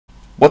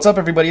What's up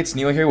everybody, it's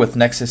Neil here with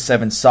Nexus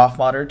 7 Soft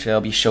Modder. Today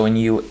I'll be showing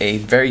you a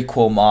very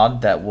cool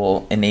mod that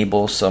will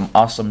enable some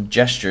awesome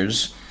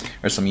gestures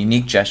or some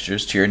unique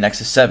gestures to your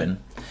Nexus 7.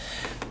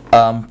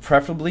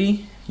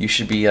 Preferably you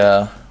should be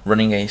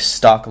running a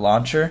stock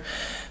launcher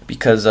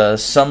because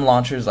some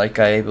launchers like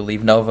I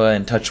believe Nova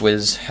and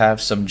TouchWiz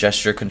have some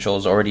gesture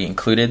controls already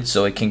included,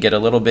 so it can get a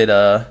little bit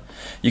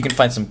you can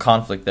find some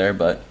conflict there,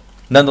 but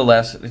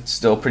nonetheless it's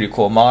still a pretty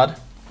cool mod.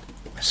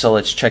 So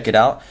let's check it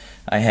out.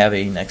 I have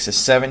a Nexus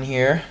 7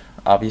 here,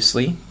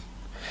 obviously,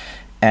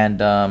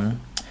 and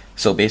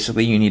so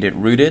basically you need it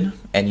rooted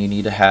and you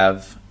need to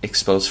have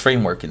Xposed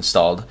Framework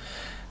installed.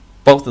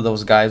 Both of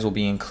those guys will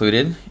be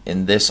included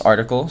in this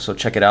article, so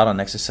check it out on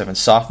Nexus 7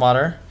 Soft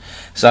Modder.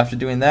 So after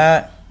doing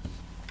that,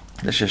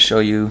 let's just show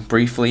you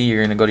briefly. You're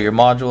going to go to your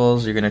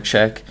modules, you're going to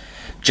check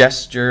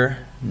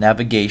gesture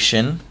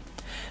navigation,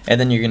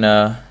 and then you're going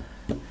to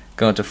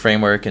go into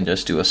Framework and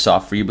just do a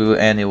soft reboot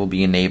and it will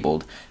be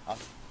enabled.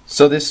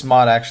 So this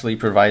mod actually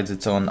provides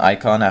its own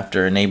icon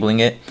after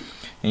enabling it,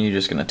 and you're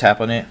just going to tap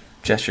on it,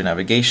 gesture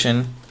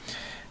navigation.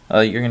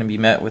 You're going to be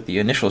met with the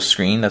initial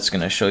screen that's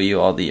going to show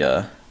you all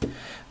the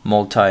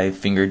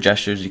multi-finger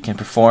gestures you can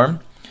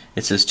perform.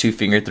 It says 2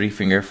 finger, 3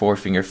 finger, 4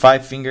 finger,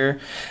 5 finger.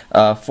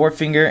 4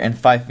 finger and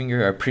 5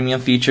 finger are premium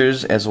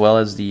features, as well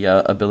as the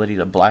ability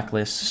to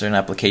blacklist certain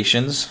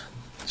applications,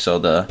 so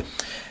the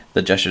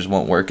gestures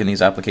won't work in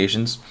these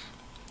applications.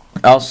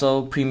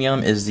 Also,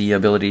 premium is the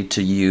ability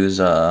to use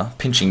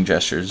pinching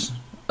gestures,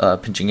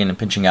 pinching in and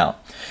pinching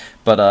out.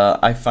 But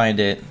I find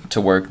it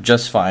to work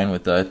just fine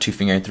with 2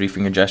 finger and 3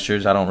 finger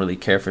gestures. I don't really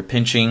care for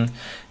pinching,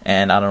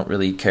 and I don't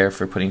really care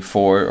for putting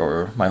 4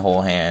 or my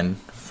whole hand,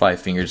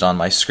 5 fingers on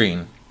my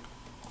screen.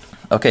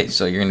 Okay,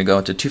 so you're going to go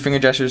into 2 finger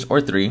gestures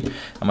or 3.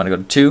 I'm going to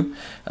go to 2.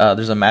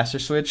 There's a master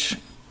switch.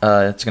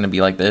 It's going to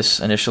be like this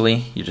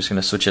initially. You're just going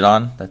to switch it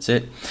on. That's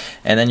it.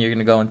 And then you're going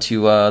to go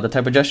into the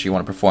type of gesture you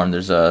want to perform.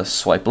 There's a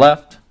swipe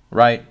left,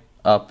 right,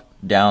 up,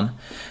 down.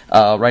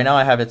 Right now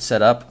I have it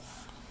set up,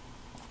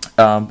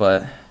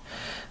 but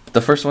the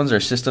first ones are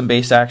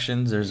system-based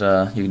actions. There's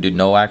you can do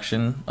no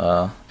action.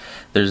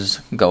 There's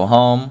go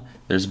home.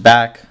 There's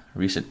back,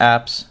 recent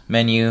apps,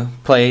 menu,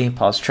 play,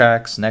 pause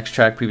tracks, next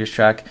track, previous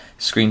track,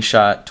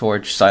 screenshot,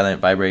 torch,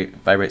 silent, vibrate,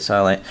 vibrate,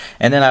 silent,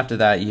 and then after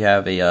that you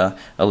have a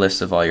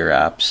list of all your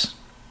apps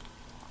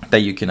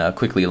that you can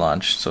quickly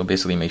launch. So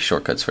basically make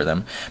shortcuts for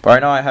them. But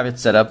right now I have it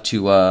set up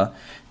to go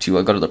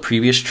to the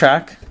previous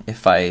track.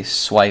 If I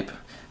swipe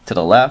to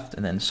the left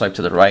and then swipe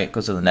to the right, it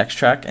goes to the next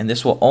track, and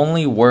this will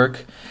only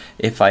work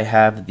if I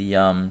have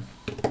the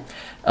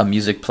a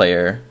music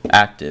player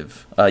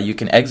active. You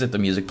can exit the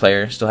music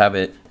player, still have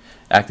it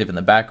active in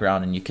the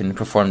background, and you can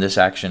perform this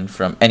action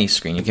from any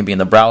screen. You can be in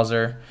the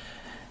browser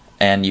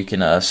and you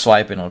can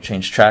swipe and it'll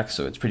change tracks,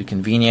 so it's pretty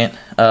convenient.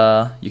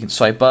 You can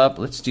swipe up.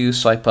 Let's do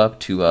swipe up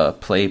to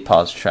play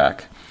pause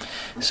track.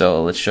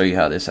 So let's show you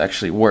how this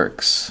actually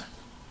works.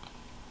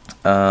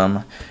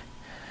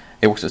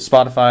 It works at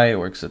Spotify, it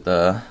works at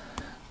the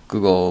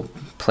Google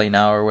Play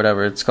Now or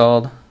whatever it's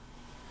called,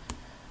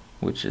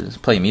 which is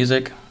Play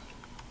Music.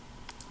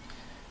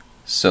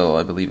 So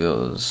I believe it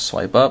was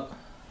swipe up.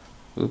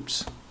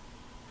 Oops.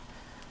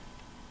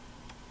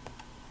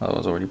 Oh, it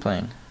was already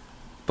playing,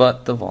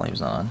 but the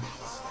volume's not on.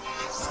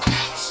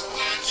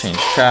 Change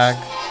track.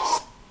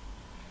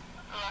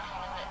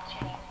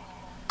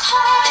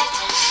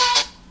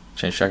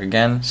 Change track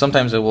again.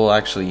 Sometimes it will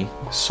actually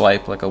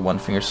swipe like a 1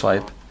 finger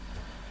swipe.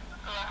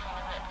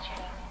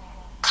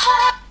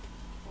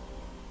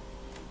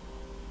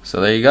 So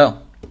there you go.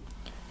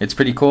 It's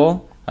pretty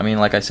cool. I mean,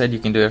 like I said, you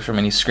can do it from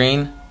any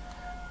screen.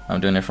 I'm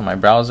doing it from my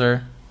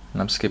browser,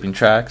 and I'm skipping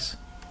tracks.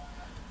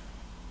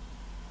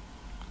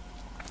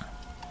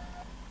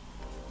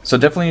 So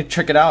definitely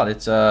check it out.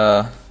 It's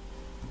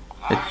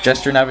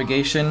gesture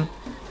navigation,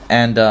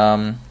 and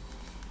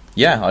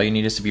yeah, all you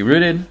need is to be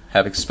rooted,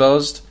 have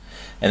Xposed,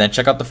 and then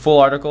check out the full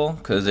article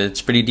because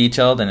it's pretty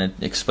detailed and it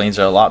explains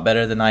it a lot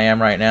better than I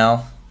am right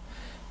now.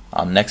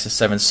 Nexus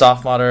 7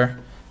 Soft Modder.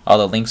 All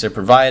the links are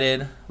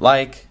provided.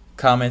 Like,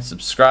 comment,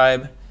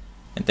 subscribe,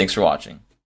 and thanks for watching.